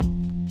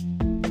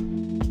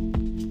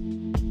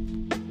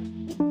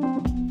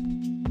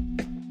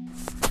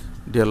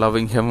Dear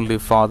loving Heavenly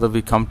Father,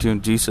 we come to you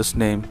in Jesus'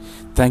 name.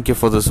 Thank you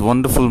for this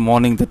wonderful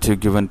morning that you've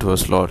given to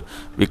us, Lord.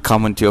 We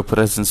come into your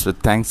presence with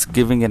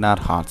thanksgiving in our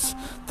hearts.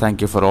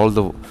 Thank you for all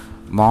the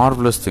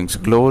marvelous things,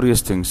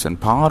 glorious things,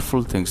 and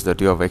powerful things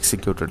that you have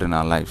executed in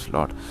our lives,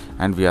 Lord.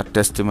 And we are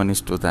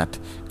testimonies to that.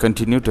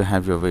 Continue to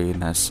have your way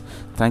in us.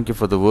 Thank you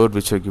for the word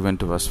which you have given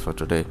to us for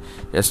today.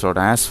 Yes, Lord,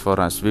 as for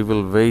us, we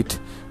will wait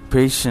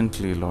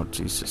patiently, Lord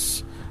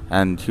Jesus.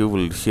 And you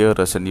will hear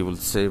us and you will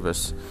save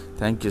us.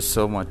 Thank you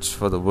so much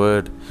for the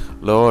word.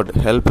 Lord,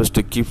 help us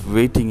to keep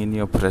waiting in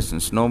your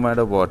presence, no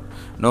matter what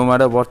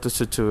the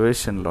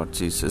situation, Lord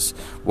Jesus.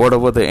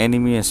 Whatever the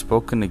enemy has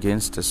spoken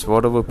against us,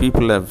 whatever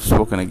people have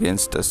spoken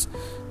against us,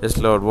 yes,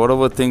 Lord,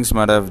 whatever things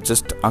might have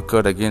just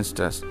occurred against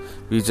us,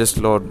 we just,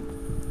 Lord,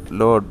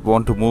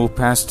 want to move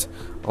past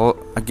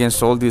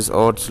against all these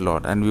odds,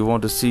 Lord, and we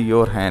want to see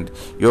your hand,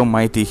 your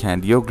mighty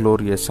hand, your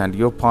glorious hand,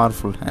 your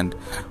powerful hand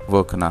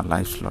work in our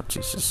lives, Lord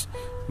Jesus.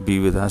 Be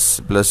with us,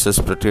 bless us,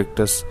 protect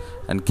us,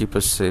 and keep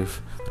us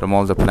safe from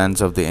all the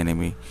plans of the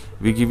enemy.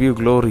 We give you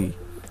glory,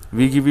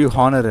 we give you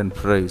honor and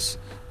praise.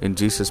 In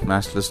Jesus'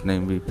 matchless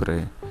name we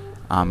pray.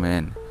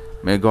 Amen.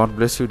 May God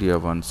bless you, dear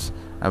ones.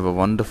 Have a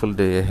wonderful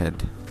day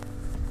ahead.